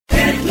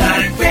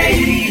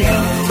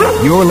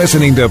You're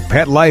listening to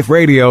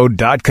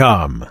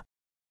PetLifeRadio.com.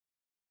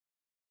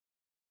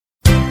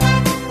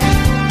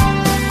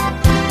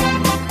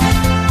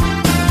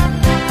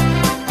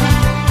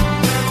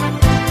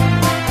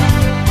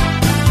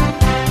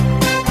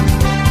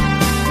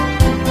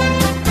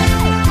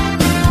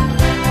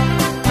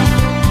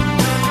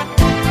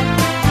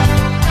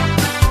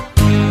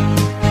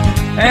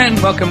 And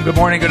welcome, good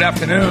morning, good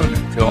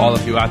afternoon to all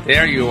of you out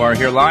there. You are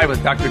here live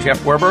with Dr.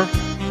 Jeff Werber,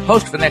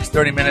 host for the next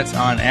 30 minutes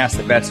on Ask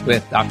the Vets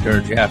with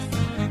Dr. Jeff,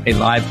 a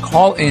live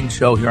call-in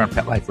show here on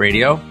Pet Life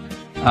Radio.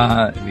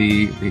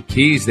 The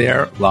keys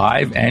there,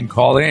 live and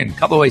call in. A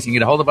couple of ways you can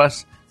get a hold of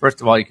us.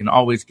 First of all, you can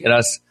always get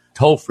us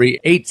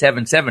toll-free,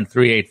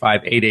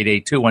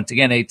 877-385-8882. Once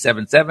again,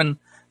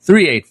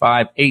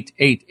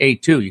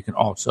 877-385-8882. You can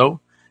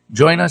also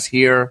join us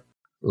here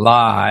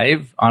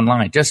live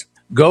online. Just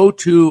go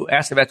to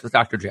Ask the Vets with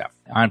Dr. Jeff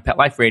on Pet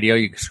Life Radio.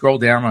 You can scroll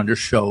down under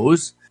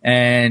shows,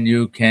 and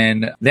you'll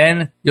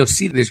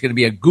see there's going to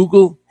be a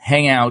Google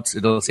Hangouts.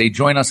 It'll say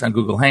join us on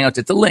Google Hangouts.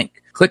 It's a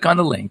link. Click on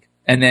the link,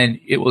 and then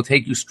it will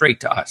take you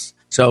straight to us.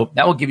 So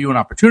that will give you an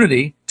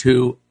opportunity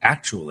to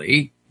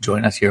actually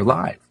join us here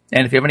live.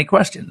 And if you have any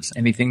questions,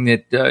 anything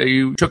that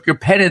you took your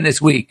pet in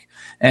this week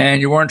and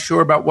you weren't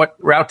sure about what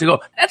route to go,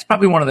 that's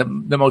probably one of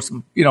the most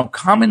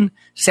common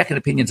second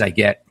opinions I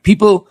get.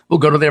 People will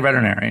go to their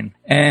veterinarian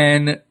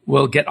and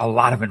will get a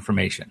lot of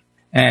information,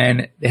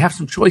 and they have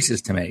some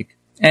choices to make.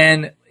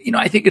 And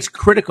I think it's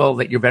critical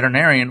that your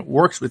veterinarian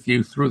works with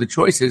you through the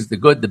choices, the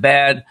good, the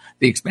bad,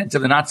 the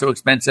expensive, the not so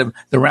expensive,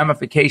 the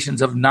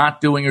ramifications of not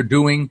doing or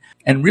doing,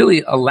 and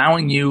really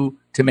allowing you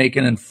to make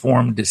an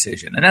informed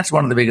decision. And that's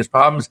one of the biggest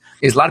problems,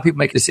 is a lot of people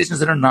make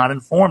decisions that are not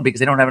informed because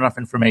they don't have enough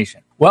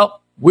information.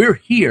 Well, we're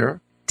here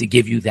to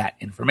give you that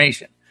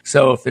information.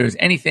 So if there's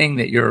anything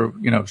that you're,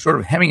 sort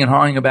of hemming and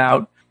hawing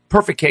about,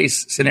 perfect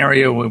case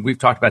scenario, we've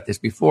talked about this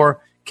before,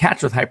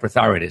 cats with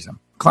hyperthyroidism.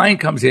 Client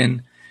comes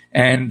in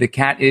and the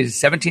cat is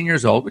 17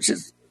 years old, which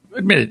is,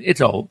 admitted,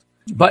 it's old.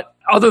 But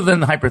other than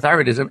the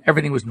hyperthyroidism,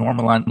 everything was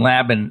normal on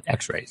lab and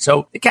x-ray.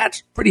 So the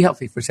cat's pretty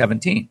healthy for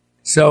 17.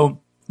 So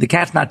the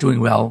cat's not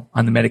doing well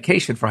on the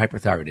medication for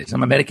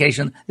hyperthyroidism, a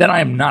medication that I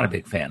am not a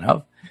big fan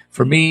of.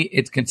 For me,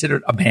 it's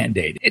considered a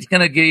Band-Aid. It's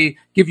going to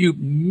give you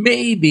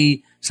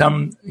maybe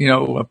some,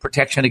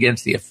 protection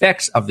against the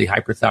effects of the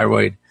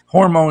hyperthyroid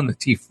hormone, the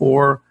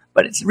T4,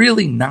 but it's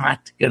really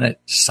not going to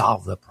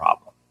solve the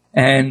problem.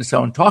 And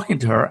so in talking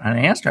to her, and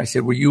I asked her, I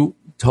said, were you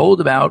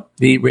told about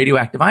the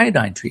radioactive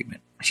iodine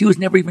treatment? She was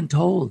never even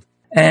told.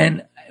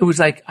 And it was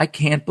like, I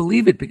can't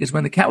believe it, because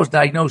when the cat was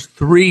diagnosed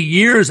 3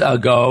 years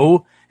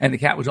ago and the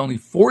cat was only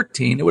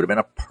 14, it would have been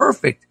a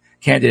perfect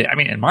candidate. I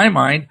mean, in my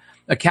mind,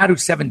 a cat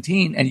who's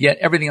 17 and yet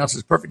everything else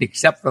is perfect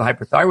except for the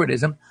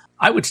hyperthyroidism,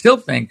 I would still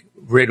think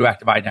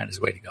radioactive iodine is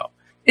the way to go.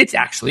 It's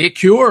actually a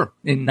cure.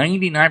 In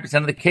 99%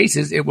 of the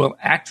cases, it will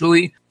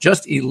actually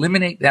just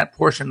eliminate that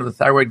portion of the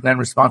thyroid gland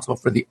responsible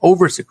for the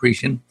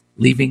oversecretion,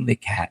 leaving the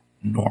cat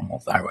normal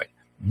thyroid.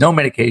 No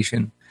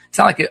medication. It's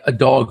not like a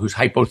dog who's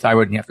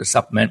hypothyroid and you have to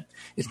supplement.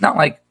 It's not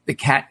like the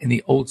cat in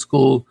the old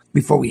school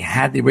before we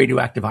had the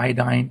radioactive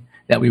iodine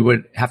that we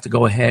would have to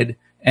go ahead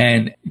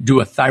and do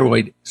a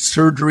thyroid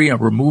surgery, a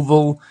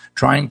removal,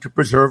 trying to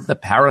preserve the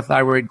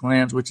parathyroid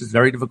glands, which is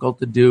very difficult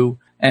to do.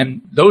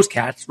 And those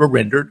cats were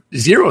rendered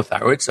zero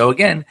thyroid. So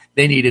again,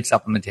 they needed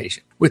supplementation.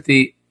 With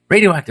the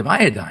radioactive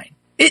iodine,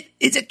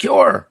 it's a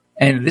cure.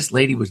 And this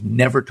lady was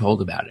never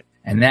told about it.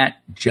 And that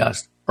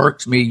just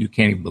irks me. You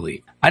can't even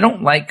believe. I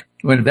don't like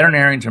when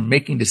veterinarians are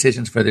making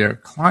decisions for their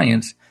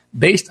clients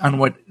based on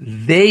what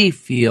they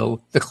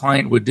feel the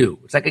client would do.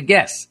 It's like a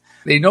guess.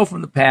 They know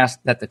from the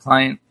past that the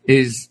client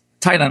is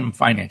tight on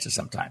finances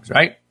sometimes,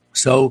 right?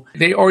 So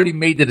they already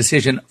made the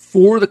decision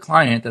for the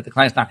client that the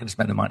client's not going to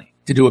spend the money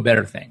to do a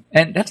better thing.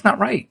 And that's not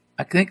right.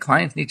 I think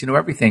clients need to know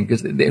everything,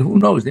 because who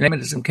knows? They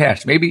needed some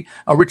cash. Maybe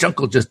a rich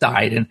uncle just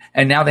died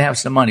and now they have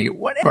some money.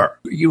 Whatever.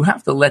 You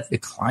have to let the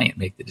client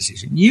make the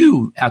decision.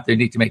 You out there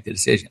need to make the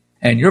decision.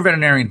 And your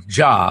veterinarian's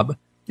job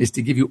is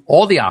to give you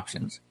all the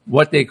options,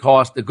 what they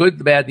cost, the good,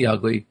 the bad, the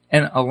ugly,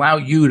 and allow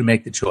you to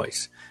make the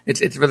choice.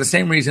 It's for the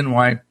same reason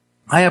why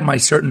I have my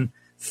certain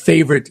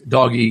favorite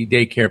doggy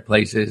daycare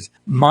places,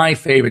 my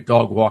favorite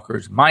dog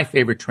walkers, my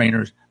favorite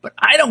trainers, but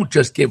I don't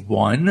just give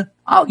one.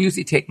 I'll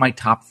usually take my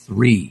top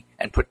 3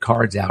 and put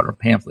cards out or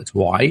pamphlets.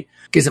 Why?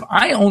 Because if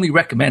I only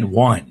recommend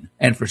one,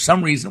 and for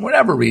some reason,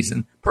 whatever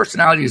reason,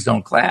 personalities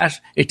don't clash,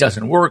 it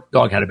doesn't work,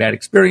 dog had a bad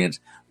experience,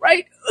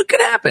 right? It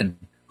could happen.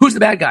 Who's the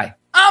bad guy?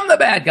 I'm the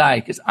bad guy,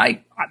 because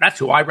that's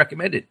who I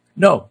recommended.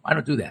 No, I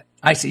don't do that.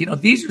 I say,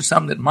 these are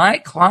some that my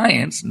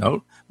clients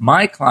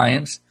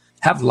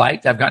have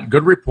liked. I've gotten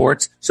good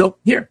reports. So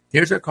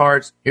here's their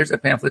cards. Here's their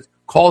pamphlets.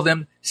 Call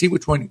them, see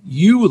which one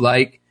you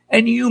like,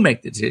 and you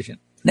make the decision.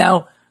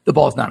 Now, the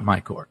ball's not in my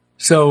court.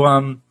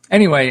 So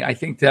anyway, I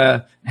think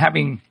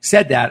having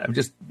said that,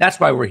 that's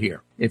why we're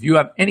here. If you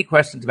have any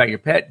questions about your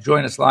pet,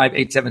 join us live,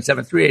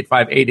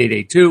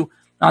 877-385-8882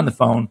 on the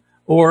phone,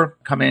 or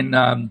come in,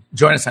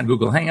 join us on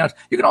Google Hangouts.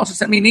 You can also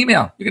send me an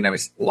email. You can have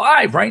us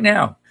live right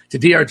now to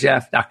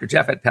drjeff, Dr.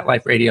 Jeff at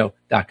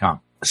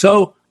PetLifeRadio.com.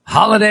 So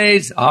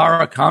holidays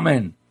are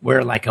coming.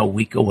 We're like a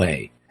week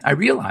away. I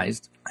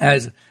realized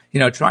as,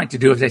 trying to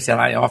do, as I said,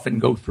 I often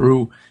go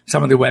through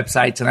some of the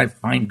websites and I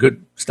find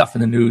good stuff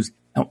in the news.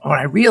 And what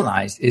I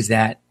realized is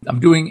that I'm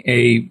doing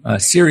a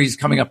series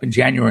coming up in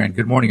January on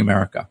Good Morning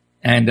America.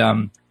 And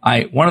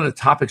one of the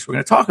topics we're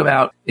going to talk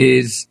about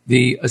is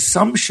the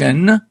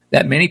assumption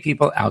that many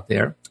people out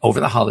there over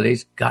the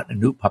holidays got a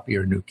new puppy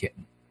or a new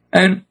kitten.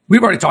 And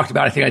we've already talked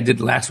about, I think I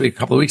did last week, a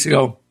couple of weeks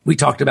ago, we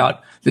talked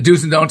about the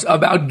do's and don'ts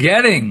about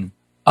getting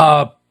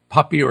a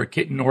puppy or a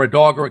kitten or a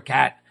dog or a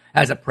cat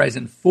as a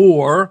present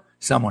for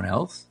someone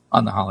else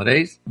on the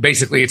holidays.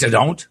 Basically, it's a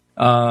don't,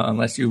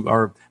 unless you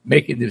are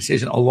making the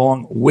decision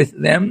along with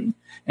them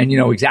and you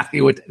know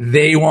exactly what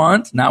they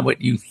want, not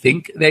what you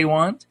think they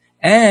want.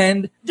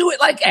 And do it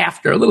like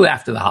a little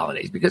after the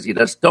holidays, because you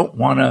just don't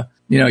want to,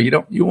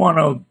 you want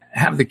to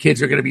have the kids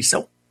who are going to be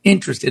so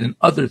interested in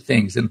other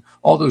things and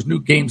all those new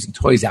games and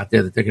toys out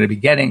there that they're going to be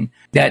getting,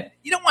 that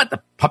you don't want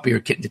the puppy or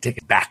kitten to take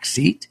a back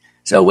seat.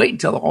 So wait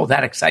until all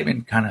that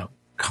excitement kind of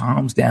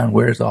calms down,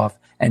 wears off,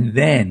 and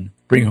then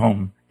bring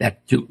home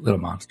that cute little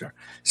monster.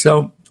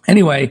 So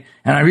anyway,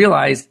 and I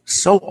realized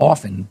so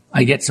often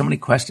I get so many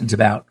questions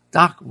about,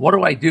 Doc, what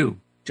do I do?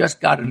 Just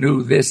got a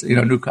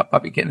new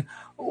puppy kitten.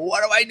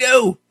 What do I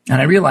do?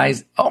 And I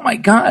realized, oh my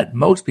God,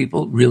 most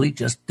people really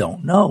just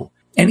don't know.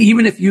 And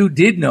even if you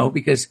did know,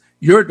 because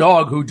your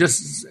dog, who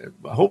just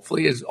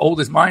hopefully as old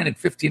as mine at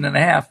 15 and a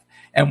half,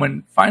 and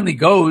when finally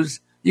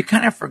goes, you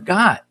kind of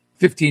forgot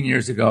 15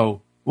 years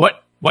ago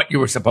what you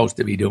were supposed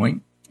to be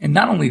doing. And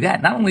not only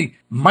that, not only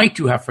might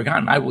you have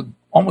forgotten, I will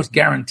almost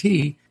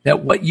guarantee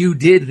that what you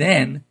did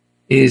then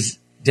is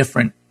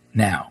different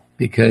now,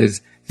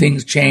 because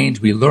things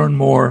change. We learn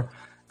more.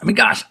 I mean,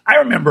 gosh, I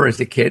remember as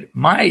a kid,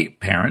 my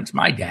parents,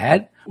 my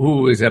dad,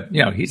 who is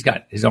he's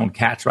got his own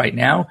cats right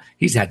now.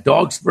 He's had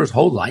dogs for his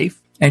whole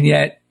life. And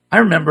yet I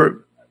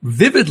remember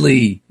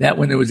vividly that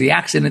when there was the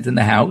accident in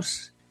the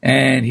house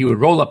and he would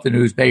roll up the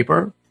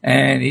newspaper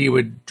and he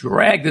would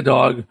drag the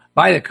dog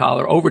by the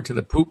collar over to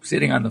the poop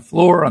sitting on the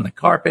floor, on the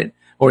carpet,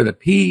 or the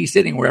pee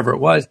sitting wherever it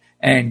was,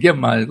 and give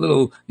him a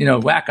little,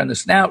 whack on the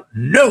snout.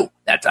 No,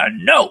 that's a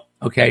no.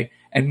 Okay.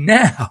 And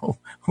now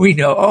we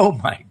know, oh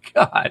my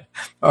God,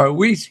 are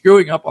we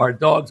screwing up our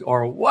dogs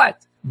or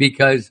what?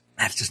 Because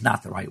that's just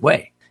not the right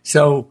way.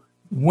 So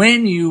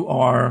when you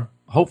are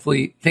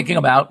hopefully thinking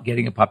about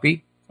getting a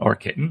puppy or a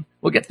kitten,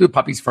 we'll get through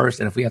puppies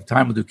first. And if we have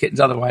time, we'll do kittens.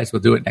 Otherwise,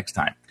 we'll do it next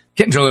time.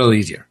 Kittens are a little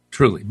easier,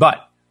 truly.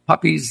 But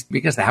puppies,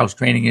 because the house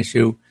training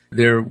issue,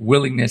 their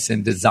willingness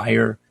and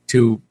desire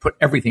to put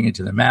everything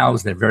into their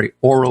mouths, they're very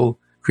oral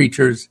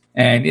creatures.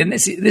 And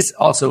this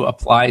also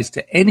applies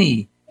to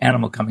any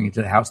animal coming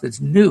into the house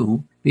that's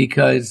new,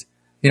 because,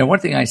 one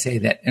thing I say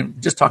that, and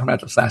just talking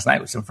about this last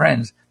night with some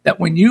friends, that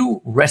when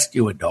you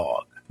rescue a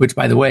dog, which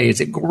by the way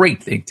is a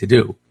great thing to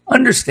do,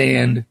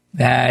 understand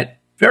that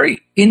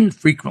very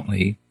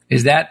infrequently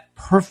is that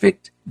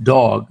perfect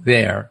dog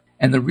there.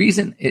 And the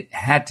reason it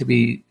had to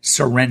be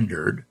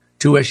surrendered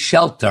to a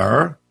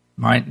shelter,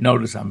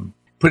 notice I'm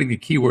putting the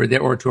keyword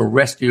there, or to a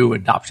rescue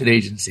adoption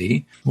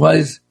agency,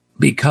 was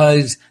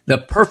because the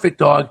perfect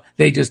dog,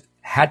 they just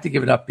had to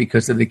give it up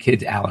because of the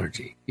kid's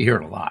allergy. You hear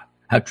it a lot.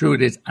 How true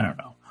it is, I don't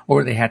know.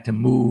 Or they had to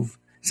move,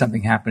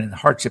 something happened in the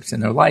hardships in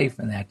their life,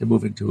 and they had to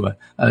move into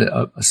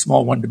a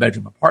small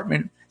one-bedroom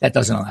apartment that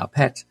doesn't allow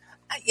pets.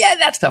 Yeah,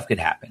 that stuff could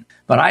happen.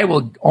 But I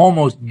will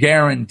almost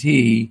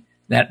guarantee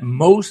that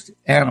most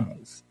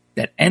animals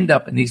that end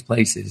up in these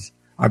places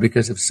are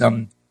because of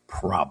some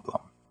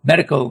problem.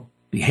 Medical,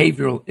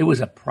 behavioral, it was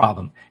a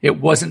problem. It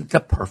wasn't the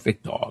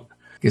perfect dog.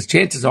 Because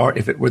chances are,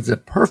 if it was the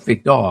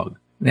perfect dog,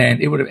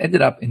 then it would have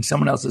ended up in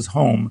someone else's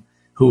home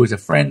who was a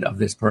friend of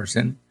this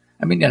person.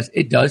 I mean, yes,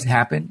 it does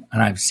happen,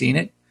 and I've seen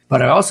it.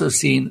 But I've also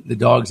seen the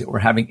dogs that were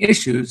having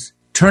issues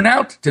turn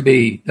out to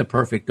be the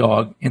perfect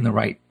dog in the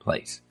right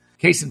place.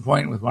 Case in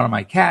point with one of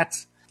my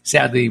cats.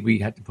 Sadly, we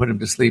had to put him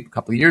to sleep a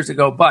couple of years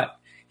ago, but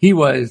he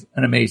was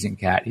an amazing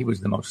cat. He was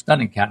the most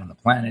stunning cat on the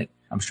planet.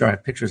 I'm sure I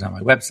have pictures on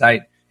my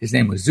website. His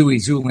name was Zooey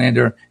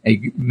Zoolander,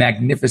 a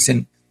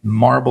magnificent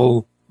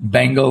marble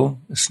Bengal,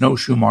 a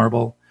snowshoe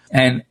marble.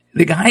 And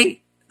the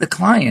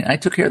client, I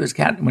took care of this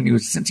cat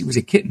since he was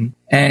a kitten,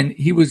 and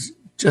he was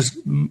just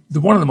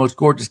one of the most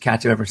gorgeous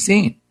cats I've ever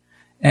seen.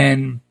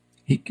 And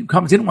he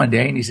comes in one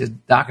day and he says,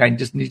 Doc, I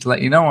just need to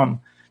let you know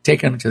I'm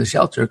taking him to the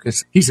shelter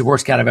because he's the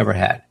worst cat I've ever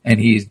had. And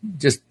he's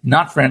just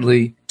not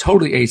friendly,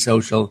 totally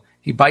asocial.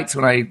 He bites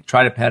when I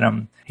try to pet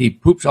him. He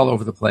poops all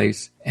over the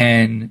place.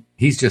 And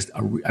he's just,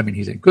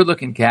 he's a good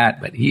looking cat,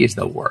 but he is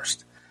the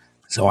worst.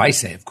 So I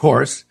say, of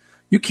course,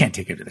 you can't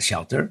take him to the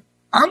shelter.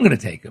 I'm going to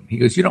take him. He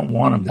goes, you don't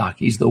want him, Doc.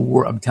 He's the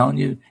worst. I'm telling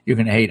you, you're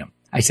going to hate him.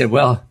 I said,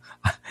 well,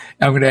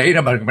 I'm going to hate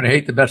him, but I'm going to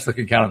hate the best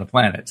looking cat on the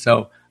planet.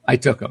 So I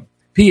took him.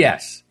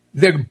 P.S.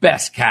 The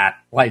best cat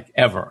like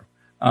ever.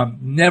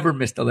 Never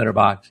missed a litter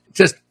box.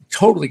 Just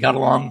totally got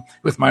along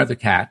with my other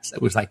cats.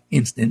 It was like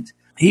instant.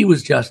 He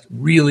was just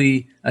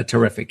really a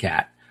terrific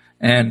cat.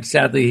 And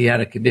sadly, he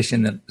had a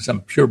condition that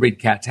some purebred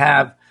cats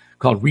have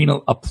called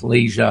renal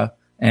aplasia.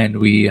 And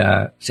we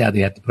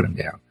sadly had to put him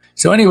down.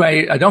 So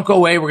anyway, don't go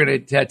away. We're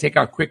going to take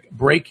our quick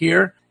break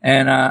here.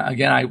 And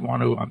again, I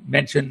want to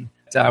mention,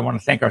 I want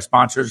to thank our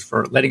sponsors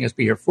for letting us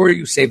be here for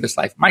you. Save This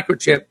Life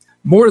Microchip,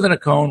 More Than a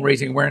Cone,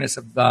 raising awareness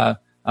of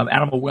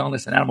animal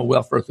wellness and animal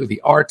welfare through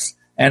the arts.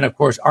 And of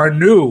course, our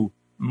new,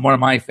 one of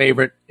my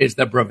favorite, is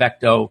the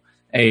Bravecto,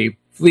 a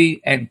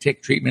flea and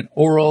tick treatment,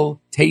 oral,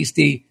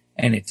 tasty,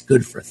 and it's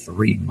good for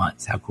 3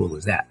 months. How cool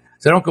is that?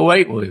 So don't go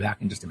away. We'll be back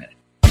in just a minute.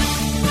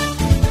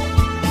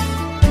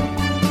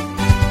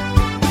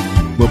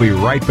 We'll be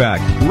right back,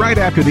 right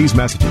after these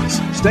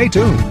messages. Stay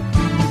tuned.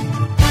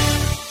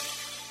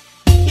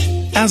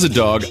 As a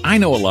dog, I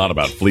know a lot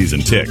about fleas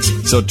and ticks,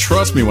 so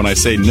trust me when I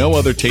say no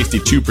other tasty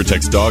chew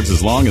protects dogs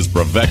as long as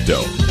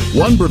Bravecto.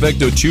 One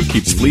Bravecto chew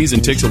keeps fleas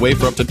and ticks away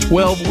for up to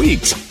 12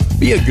 weeks.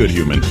 Be a good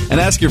human and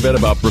ask your vet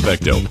about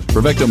Bravecto.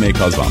 Bravecto may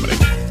cause vomiting.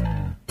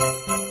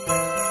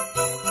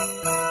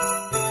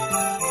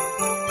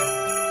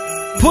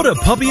 Put a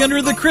puppy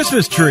under the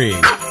Christmas tree.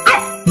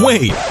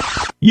 Wait,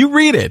 you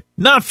read it,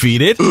 not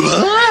feed it.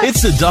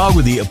 It's The Dog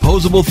with the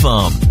Opposable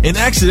Thumb, an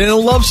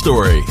accidental love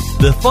story.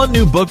 The fun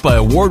new book by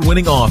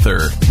award-winning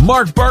author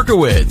Mark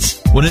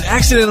Barkowitz. When an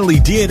accidentally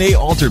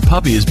DNA-altered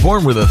puppy is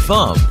born with a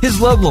thumb, his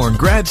lovelorn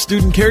grad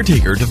student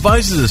caretaker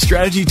devises a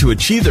strategy to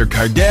achieve their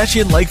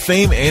Kardashian-like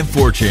fame and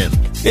fortune.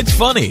 It's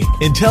funny,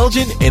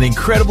 intelligent, and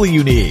incredibly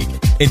unique.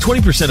 And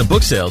 20% of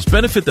book sales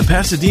benefit the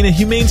Pasadena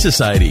Humane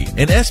Society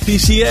and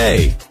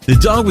SPCA. The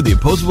Dog with the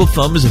Opposable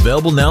Thumb is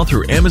available now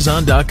through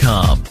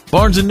Amazon.com,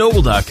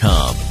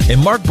 BarnesandNoble.com,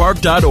 and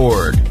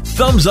MarkBark.org.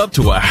 Thumbs up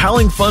to a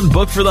howling fun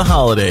book for the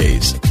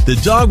holidays. The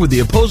Dog with the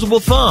Opposable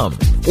Thumb.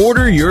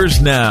 Order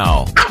yours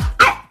now.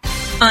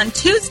 On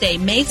Tuesday,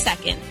 May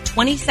 2nd,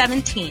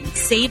 2017,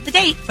 save the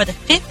date for the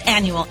 5th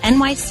annual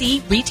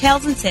NYC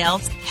Retails and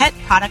Sales Pet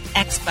Product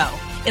Expo.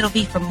 It'll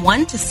be from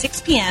 1 to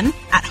 6 p.m.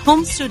 at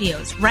Home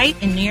Studios right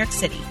in New York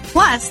City.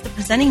 Plus, the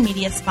presenting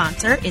media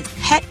sponsor is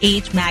Pet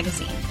Age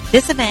Magazine.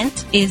 This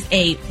event is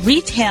a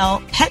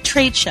retail pet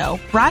trade show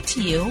brought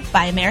to you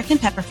by American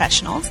Pet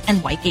Professionals and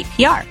Whitegate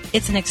PR.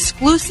 It's an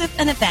exclusive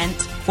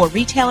event for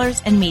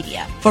retailers and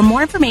media. For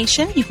more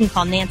information, you can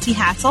call Nancy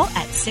Hassel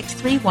at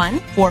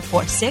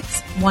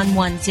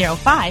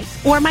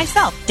 631-446-1105 or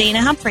myself,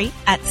 Dana Humphrey,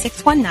 at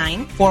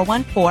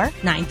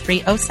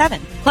 619-414-9307.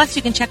 Plus,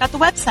 you can check out the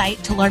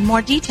website to learn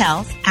more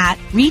details at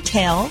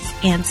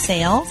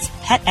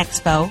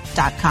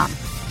retailsandsalespetexpo.com.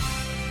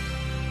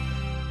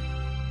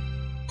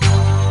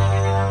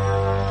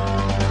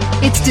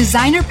 It's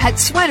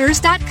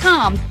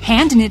DesignerPetSweaters.com.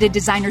 Hand-knitted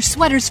designer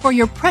sweaters for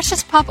your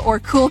precious pup or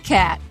cool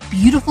cat.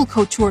 Beautiful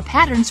couture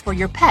patterns for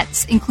your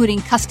pets, including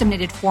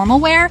custom-knitted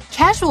formal wear,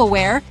 casual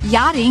wear,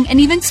 yachting,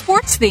 and even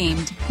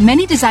sports-themed.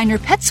 Many designer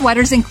pet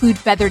sweaters include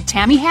feathered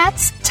tammy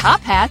hats,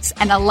 top hats,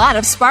 and a lot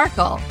of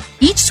sparkle.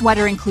 Each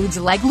sweater includes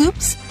leg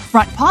loops,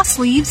 front paw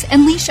sleeves,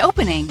 and leash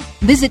opening.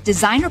 Visit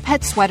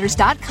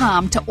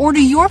DesignerPetSweaters.com to order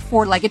your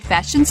four-legged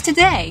fashions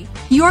today.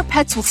 Your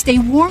pets will stay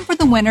warm for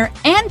the winter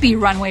and be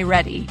runway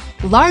ready.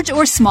 Large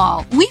or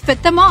small, we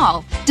fit them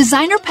all.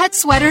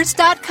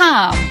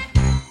 DesignerPetSweaters.com.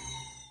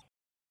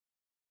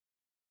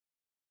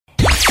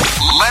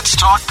 Let's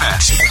talk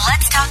pets.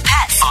 Let's talk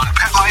pets On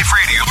Pet Life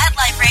Radio. Pet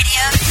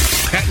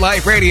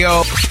Life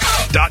Radio.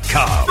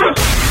 PetLifeRadio.com.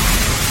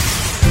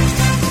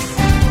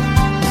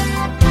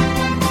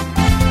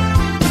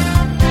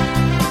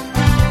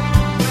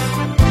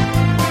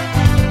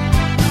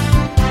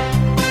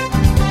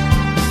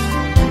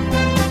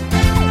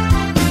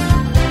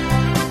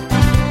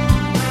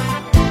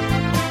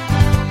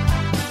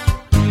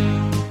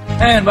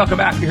 And welcome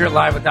back. You're here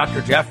live with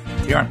Dr. Jeff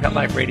here on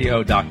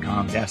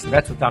PetLifeRadio.com. Ask the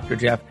Vets with Dr.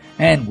 Jeff.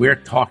 And we're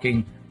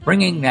talking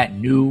bringing that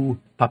new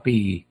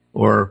puppy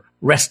or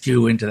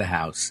rescue into the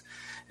house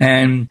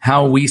and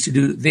how we used to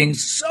do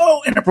things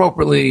so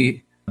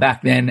inappropriately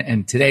back then.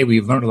 And today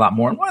we've learned a lot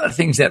more. And one of the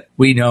things that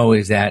we know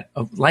is that,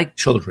 like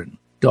children,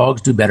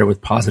 dogs do better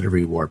with positive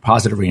reward,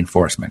 positive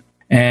reinforcement.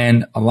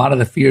 And a lot of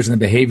the fears and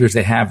the behaviors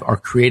they have are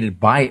created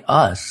by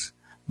us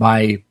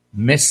by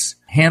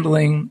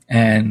mishandling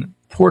and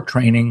poor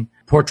training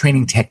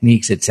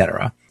techniques,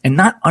 etc., and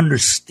not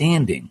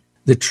understanding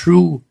the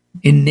true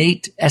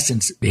innate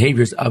essence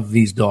behaviors of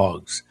these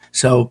dogs.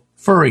 So,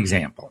 for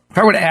example, if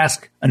I were to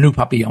ask a new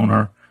puppy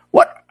owner,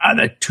 what are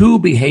the 2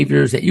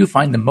 behaviors that you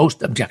find the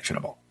most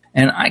objectionable?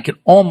 And I can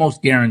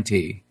almost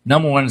guarantee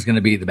number 1 is going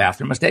to be the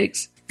bathroom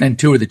mistakes, and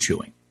 2 are the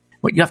chewing.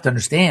 What you have to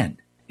understand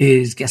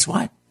is, guess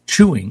what?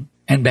 Chewing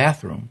and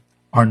bathroom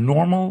are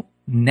normal,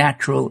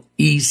 natural,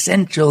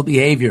 essential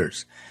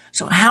behaviors.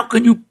 So how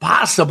can you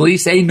possibly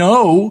say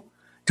no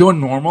to a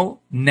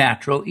normal,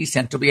 natural,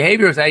 essential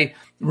behaviors? I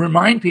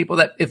remind people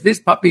that if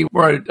this puppy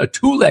were a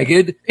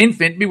 2-legged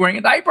infant, be wearing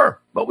a diaper.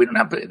 But we don't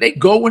have to. They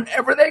go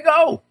whenever they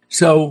go.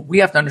 So we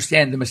have to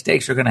understand the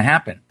mistakes are going to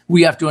happen.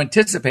 We have to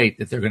anticipate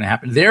that they're going to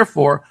happen.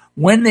 Therefore,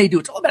 when they do,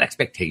 it's all about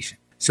expectation.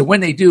 So when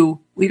they do,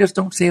 we just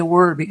don't say a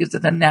word because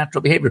it's a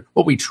natural behavior.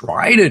 What we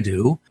try to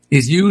do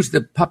is use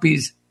the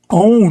puppy's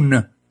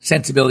own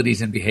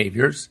sensibilities and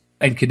behaviors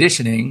and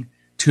conditioning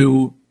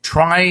to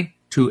try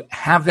to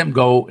have them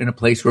go in a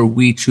place where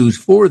we choose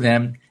for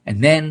them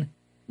And then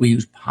we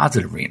use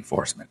positive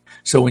reinforcement.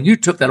 So when you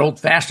took that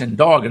old-fashioned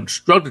dog and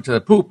stroked it to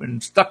the poop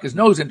and stuck his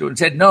nose into it and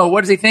said, no,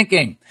 what is he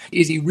thinking?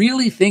 Is he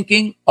really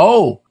thinking,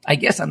 oh, I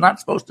guess I'm not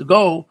supposed to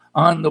go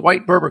on the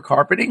white Berber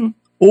carpeting?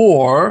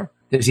 Or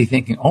is he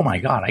thinking, oh my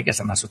God, I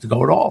guess I'm not supposed to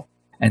go at all?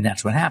 And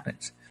that's what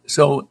happens.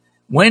 So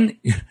when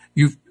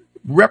you've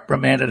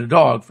reprimanded a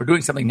dog for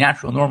doing something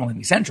natural, normal, and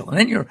essential, and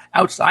then you're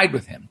outside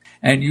with him,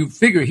 and you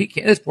figure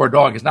this poor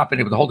dog has not been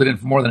able to hold it in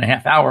for more than a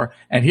half hour,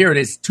 and here it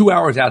is 2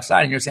 hours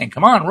outside, and you're saying,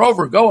 come on,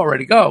 Rover, go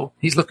already, go.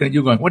 He's looking at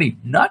you going, what are you,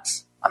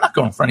 nuts? I'm not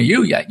going in front of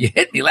you yet. You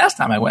hit me last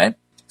time I went.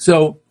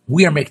 So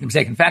we are making a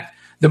mistake. In fact,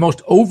 the most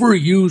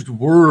overused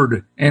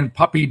word in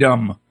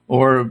puppydom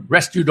or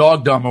rescue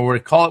dogdom, or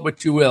call it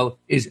what you will,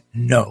 is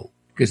no.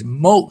 Because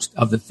most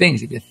of the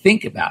things, if you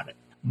think about it,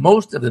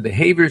 most of the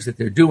behaviors that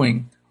they're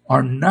doing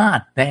are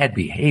not bad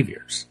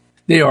behaviors.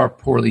 They are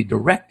poorly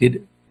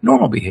directed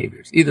normal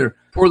behaviors, either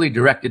poorly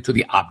directed to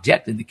the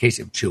object in the case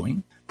of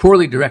chewing,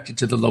 poorly directed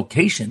to the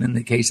location in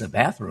the case of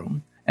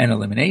bathroom and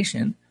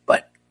elimination,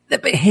 but the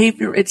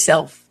behavior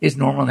itself is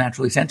normal,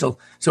 natural, essential.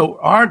 So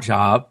our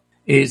job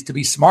is to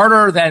be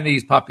smarter than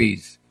these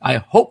puppies.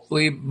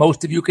 Hopefully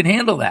most of you can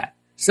handle that.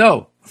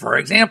 So, for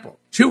example,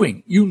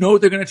 chewing, you know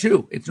they're going to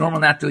chew. It's normal,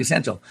 natural,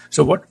 essential.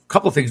 So what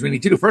couple of things we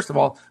need to do. First of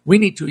all, we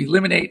need to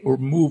eliminate or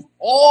remove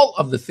all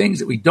of the things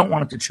that we don't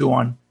want him to chew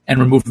on and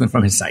remove them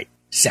from his sight.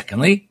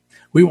 Secondly,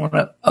 we want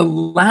to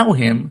allow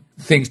him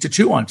things to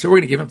chew on. So we're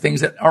going to give him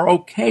things that are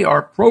okay, are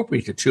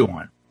appropriate to chew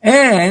on.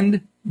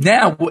 And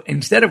now,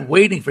 instead of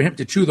waiting for him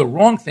to chew the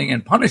wrong thing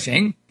and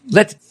punishing,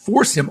 let's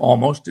force him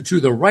almost to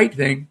chew the right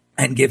thing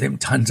and give him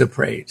tons of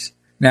praise.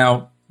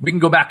 Now, we can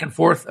go back and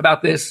forth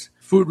about this,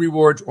 food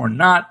rewards or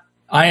not.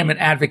 I am an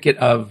advocate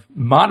of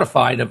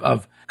modified,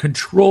 of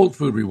controlled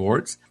food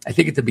rewards. I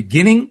think at the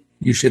beginning,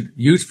 you should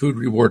use food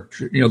reward,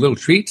 little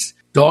treats.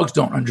 Dogs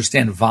don't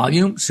understand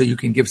volume, so you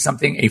can give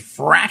something a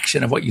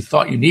fraction of what you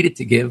thought you needed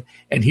to give,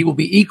 and he will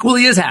be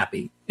equally as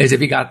happy as if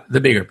he got the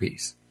bigger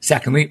piece.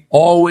 Secondly,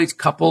 always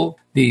couple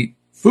the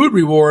food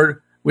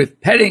reward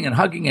with petting and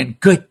hugging and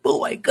good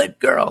boy, good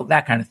girl,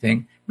 that kind of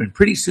thing. And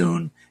pretty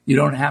soon, you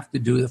don't have to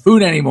do the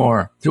food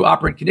anymore. Through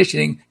operant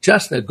conditioning,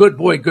 just the good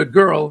boy, good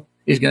girl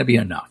is going to be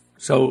enough.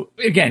 So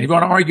again, if you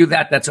want to argue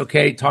that, that's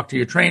okay. Talk to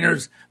your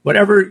trainers,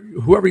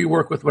 whoever you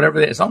work with,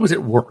 as long as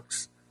it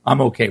works, I'm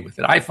okay with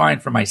it. I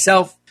find for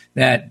myself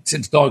that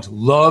since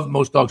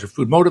most dogs are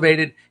food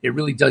motivated, it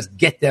really does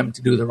get them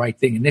to do the right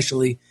thing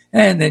initially,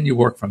 and then you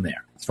work from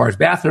there. As far as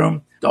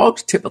bathroom,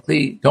 dogs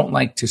typically don't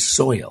like to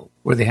soil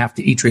where they have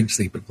to eat, drink,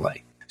 sleep, and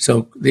play.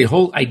 So the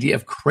whole idea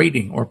of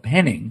crating or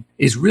penning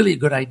is really a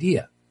good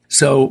idea.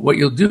 So what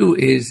you'll do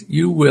is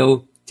you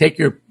will take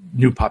your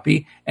new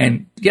puppy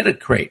and get a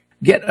crate,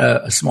 get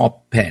a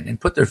small pen and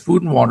put their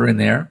food and water in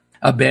there,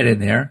 a bed in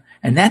there,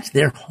 and that's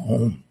their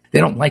home. They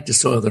don't like to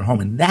soil their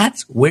home, and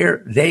that's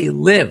where they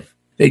live.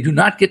 They do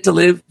not get to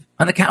live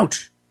on the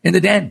couch, in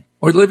the den,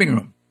 or the living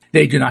room.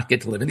 They do not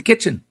get to live in the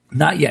kitchen.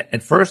 Not yet.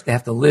 At first, they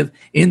have to live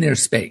in their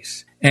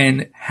space.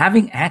 And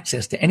having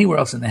access to anywhere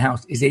else in the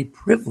house is a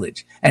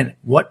privilege. And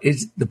what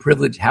is the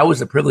privilege? How is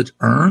the privilege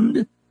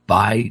earned?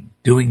 By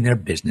doing their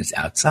business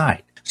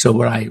outside. So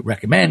what I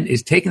recommend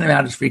is taking them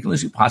out as frequently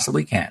as you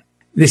possibly can.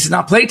 This is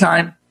not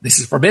playtime. This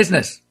is for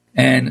business.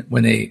 And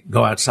when they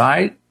go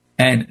outside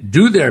and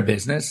do their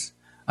business,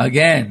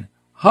 again,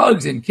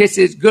 hugs and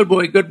kisses, good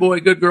boy, good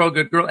girl,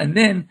 good girl. And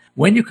then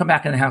when you come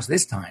back in the house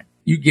this time,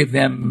 you give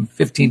them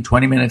 15,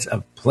 20 minutes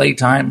of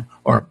playtime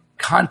or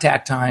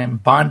contact time,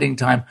 bonding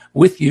time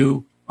with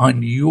you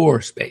on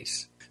your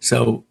space.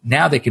 So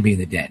now they can be in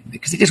the den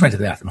because they just went to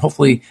the bathroom.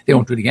 Hopefully they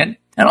won't do it again.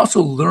 And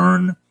also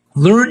learn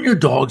your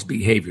dog's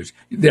behaviors,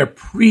 their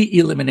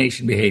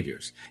pre-elimination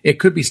behaviors. It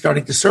could be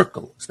starting to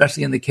circle,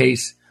 especially in the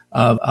case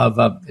of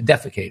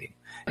defecating.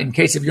 In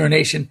case of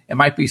urination, it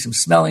might be some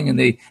smelling, and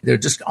they're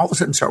just all of a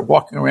sudden start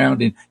walking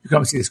around, and you come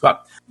and see the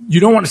squat. You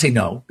don't want to say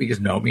no, because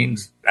no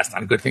means that's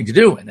not a good thing to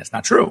do, and that's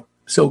not true.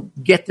 So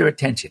get their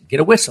attention. Get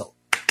a whistle.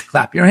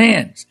 Clap your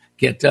hands.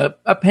 Get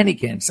a penny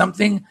can,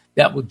 something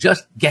that will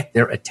just get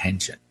their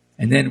attention.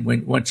 And then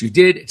once you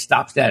did, it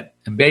stops that,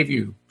 and baby,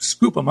 you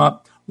scoop them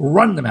up,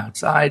 run them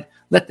outside,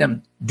 let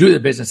them do the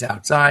business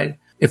outside.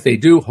 If they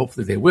do,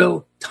 hopefully they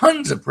will.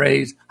 Tons of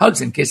praise,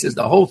 hugs and kisses,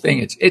 the whole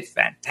thing. It's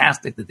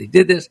fantastic that they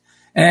did this.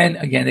 And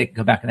again, they can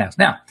come back in the house.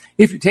 Now,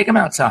 if you take them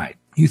outside,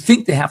 you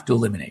think they have to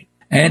eliminate,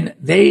 and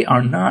they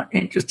are not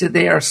interested.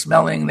 They are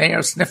smelling, they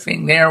are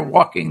sniffing, they are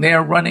walking, they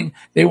are running,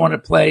 they want to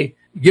play.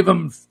 Give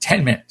them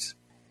 10 minutes.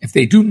 If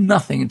they do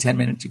nothing in 10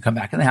 minutes, you come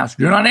back in the house.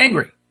 You're not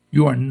angry.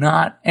 You are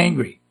not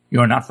angry. You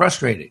are not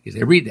frustrated because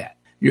they read that.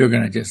 You're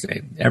going to just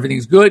say,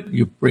 everything's good.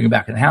 You bring them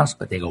back in the house,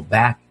 but they go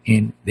back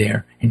in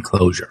their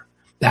enclosure,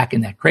 back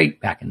in that crate,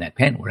 back in that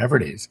pen, whatever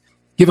it is.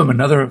 Give them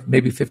another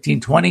maybe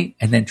 15, 20,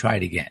 and then try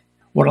it again.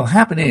 What will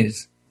happen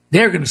is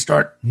they're going to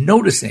start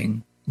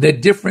noticing the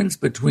difference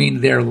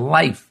between their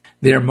life,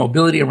 their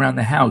mobility around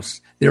the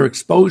house, their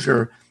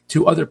exposure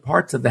to other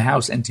parts of the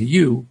house and to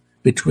you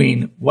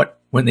between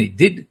when they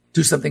did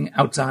do something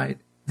outside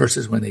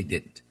versus when they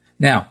didn't.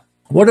 Now,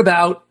 what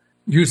about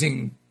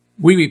using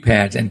wee-wee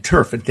pads and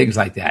turf and things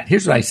like that,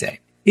 here's what I say.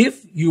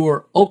 If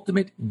your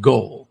ultimate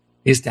goal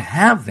is to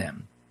have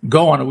them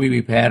go on a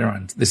wee-wee pad or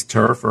on this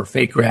turf or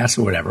fake grass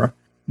or whatever,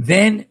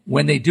 then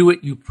when they do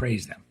it, you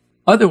praise them.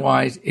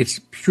 Otherwise, it's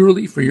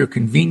purely for your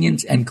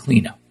convenience and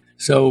cleanup.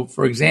 So,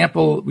 for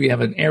example, we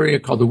have an area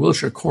called the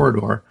Wilshire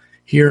Corridor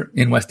here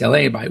in West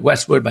LA by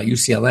Westwood, by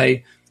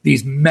UCLA.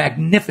 These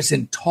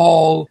magnificent,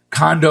 tall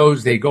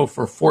condos, they go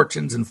for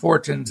fortunes and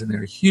fortunes, and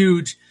they're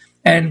huge.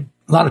 And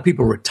a lot of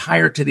people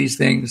retire to these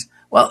things.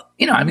 Well,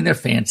 they're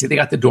fancy. They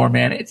got the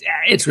doorman.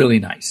 It's really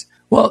nice.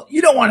 Well,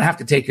 you don't want to have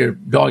to take your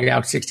dog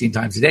out 16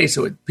 times a day.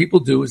 So what people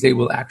do is they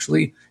will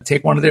actually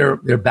take one of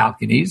their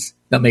balconies.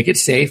 They'll make it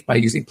safe by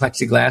using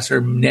plexiglass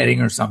or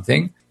netting or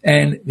something.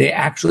 And they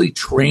actually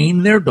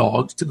train their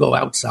dogs to go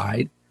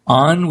outside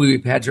on wee-wee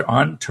pads or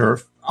on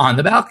turf on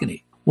the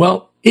balcony.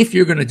 Well, if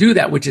you're going to do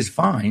that, which is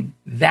fine,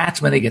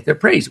 that's when they get their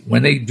praise,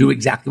 when they do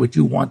exactly what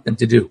you want them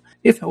to do.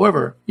 If,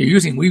 however, you're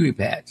using wee-wee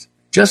pads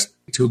just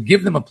to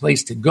give them a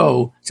place to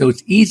go so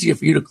it's easier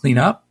for you to clean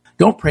up,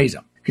 don't praise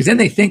them. Because then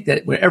they think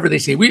that wherever they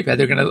say wee-wee pad,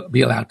 they're going to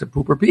be allowed to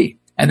poop or pee.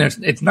 And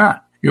it's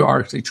not. You're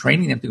actually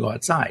training them to go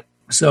outside.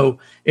 So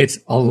it's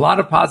a lot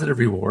of positive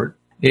reward.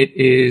 It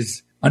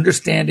is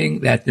understanding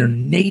that their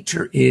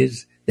nature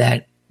is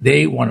that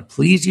they want to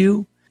please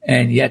you,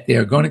 and yet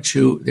they're going to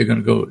chew, they're going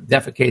to go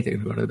defecate, they're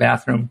going to go to the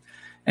bathroom.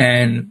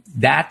 And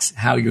that's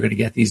how you're going to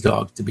get these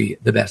dogs to be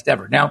the best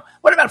ever. Now,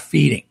 what about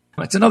feeding?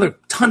 It's another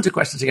tons of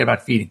questions to get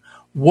about feeding.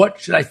 What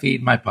should I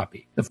feed my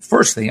puppy? The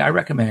first thing I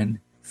recommend,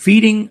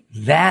 feeding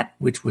that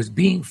which was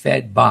being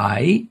fed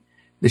by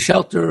the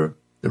shelter,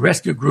 the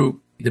rescue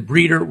group, the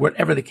breeder,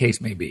 whatever the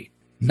case may be.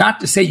 Not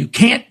to say you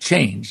can't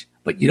change,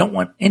 but you don't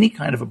want any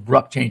kind of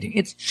abrupt changing.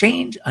 It's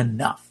change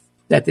enough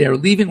that they're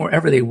leaving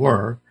wherever they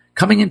were,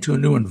 coming into a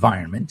new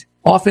environment,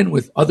 often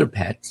with other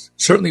pets,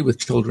 certainly with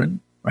children,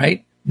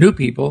 right? New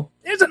people.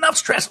 There's enough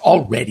stress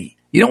already.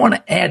 You don't want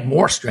to add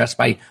more stress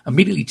by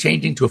immediately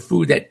changing to a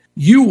food that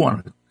you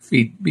want to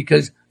feed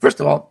because, first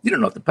of all, you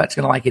don't know if the pet's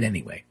going to like it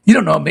anyway. You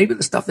don't know. Maybe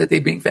the stuff that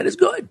they're being fed is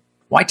good.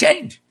 Why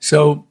change?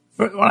 So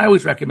what I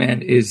always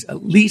recommend is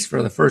at least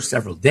for the first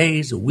several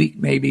days, a week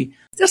maybe,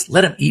 just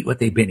let them eat what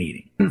they've been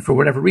eating. And for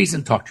whatever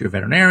reason, talk to your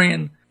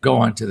veterinarian, go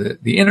onto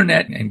the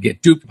internet and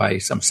get duped by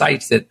some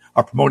sites that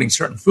are promoting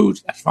certain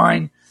foods. That's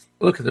fine.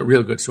 Look at the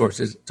real good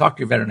sources. Talk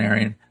to your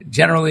veterinarian.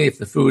 Generally, if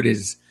the food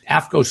is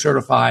AAFCO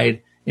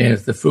certified,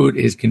 if the food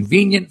is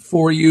convenient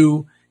for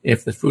you,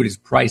 if the food is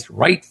priced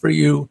right for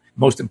you,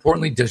 most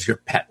importantly, does your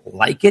pet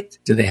like it?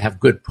 Do they have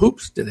good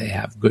poops? Do they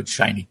have good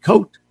shiny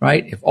coat?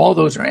 Right? If all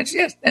those are answers,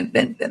 yes,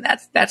 then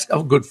that's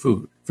a good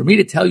food. For me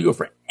to tell you, or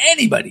for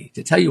anybody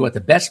to tell you what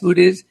the best food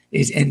is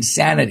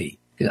insanity.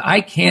 Because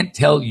I can't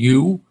tell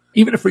you,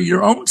 even for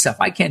your own stuff,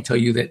 I can't tell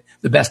you that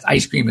the best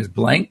ice cream is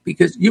blank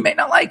because you may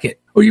not like it,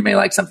 or you may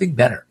like something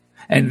better.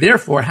 And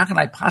therefore, how can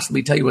I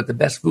possibly tell you what the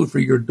best food for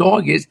your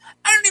dog is?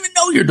 I don't even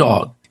know your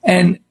dog.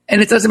 And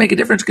it doesn't make a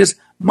difference because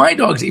my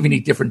dogs even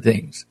eat different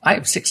things. I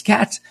have 6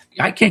 cats.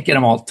 I can't get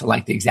them all to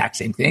like the exact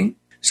same thing.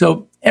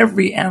 So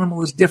every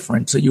animal is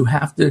different. So you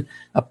have to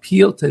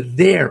appeal to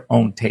their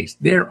own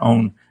taste, their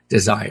own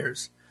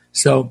desires.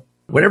 So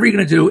whatever you're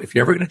going to do, if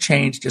you're ever going to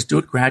change, just do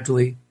it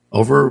gradually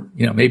over,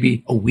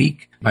 maybe a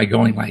week by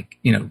going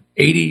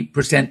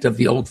 80% of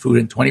the old food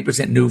and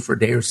 20% new for a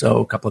day or so,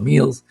 a couple of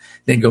meals,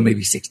 then go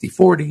maybe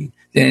 60-40,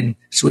 then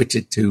switch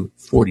it to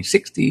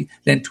 40-60,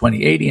 then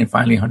 20-80, and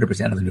finally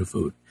 100% of the new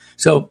food.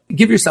 So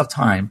give yourself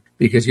time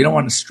because you don't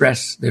want to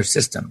stress their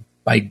system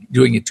by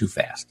doing it too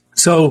fast.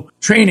 So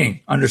training,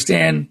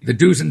 understand the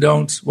do's and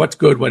don'ts, what's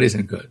good, what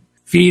isn't good.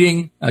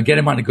 Feeding, get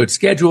them on a good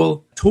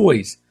schedule.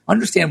 Toys,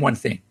 understand one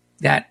thing,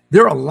 that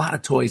there are a lot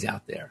of toys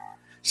out there.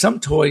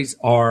 Some toys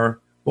are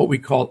what we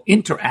call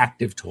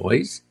interactive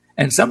toys,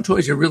 and some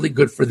toys are really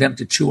good for them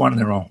to chew on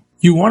their own.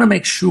 You want to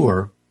make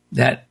sure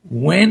that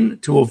when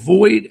to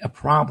avoid a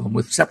problem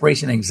with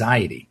separation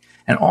anxiety,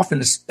 and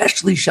often,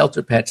 especially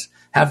shelter pets,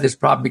 have this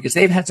problem because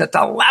they've had such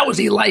a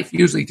lousy life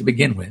usually to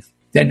begin with,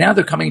 that now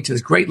they're coming to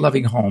this great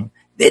loving home.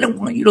 They don't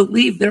want you to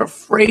leave. They're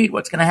afraid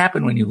what's going to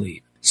happen when you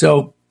leave.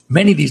 So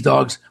many of these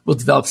dogs will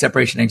develop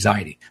separation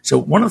anxiety. So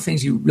one of the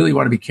things you really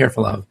want to be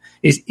careful of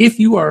is if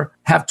you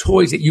have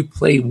toys that you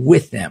play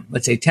with them,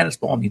 let's say tennis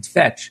ball means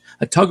fetch,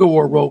 a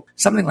tug-of-war rope,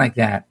 something like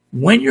that,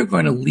 when you're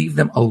going to leave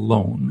them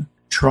alone,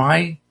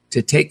 try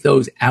to take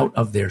those out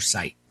of their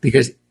sight.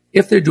 Because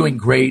if they're doing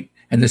great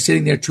and they're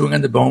sitting there chewing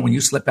on the bone when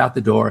you slip out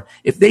the door,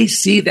 if they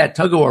see that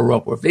tug-of-war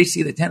rope or if they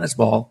see the tennis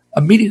ball,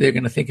 immediately they're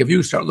going to think of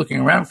you, start looking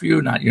around for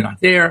you, you're not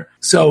there.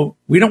 So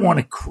we don't want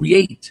to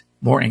create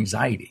more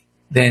anxiety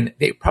than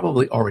they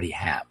probably already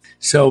have.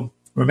 So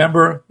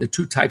remember the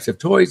 2 types of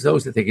toys,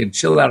 those that they can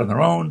chill out on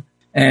their own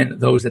and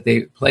those that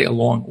they play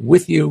along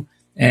with you.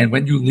 And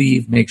when you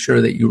leave, make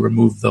sure that you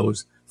remove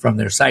those from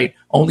their sight.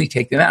 Only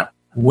take them out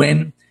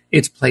when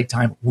it's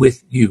playtime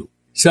with you.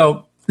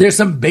 So there's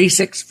some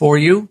basics for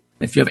you.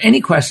 If you have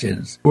any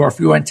questions or if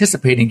you're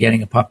anticipating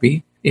getting a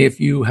puppy, if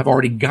you have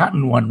already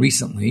gotten one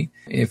recently,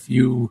 if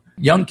you,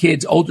 young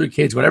kids, older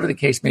kids, whatever the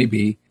case may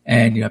be,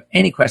 and you have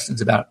any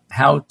questions about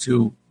how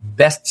to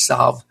best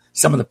solve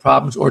some of the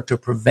problems or to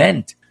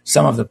prevent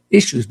some of the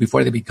issues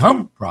before they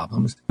become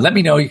problems, let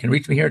me know. You can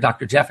reach me here,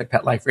 Dr. Jeff at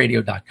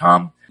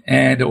PetLifeRadio.com,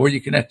 or you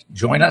can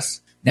join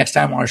us next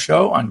time on our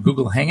show on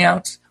Google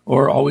Hangouts,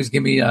 or always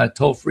give me a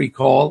toll-free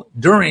call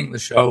during the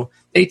show,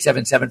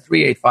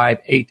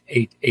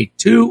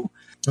 877-385-8882.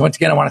 Once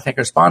again, I want to thank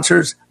our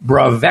sponsors,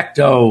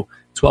 Bravecto,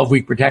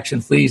 12-week protection,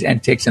 fleas,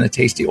 and ticks in a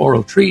tasty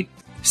oral treat.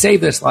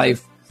 Save this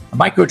life, a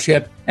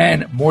microchip,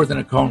 and More Than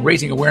a Cone,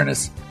 raising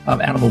awareness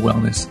of animal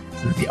wellness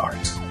through the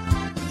arts.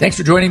 Thanks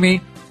for joining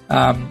me.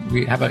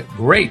 We have a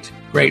great,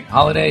 great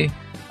holiday.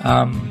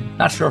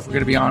 Not sure if we're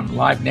going to be on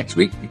live next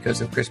week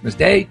because of Christmas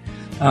Day,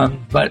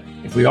 but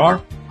if we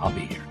are, I'll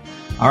be here.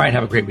 All right,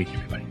 have a great week,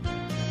 everybody.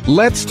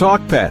 Let's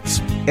Talk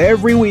Pets,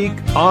 every week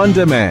on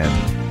demand,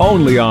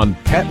 only on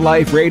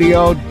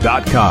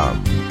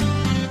PetLifeRadio.com.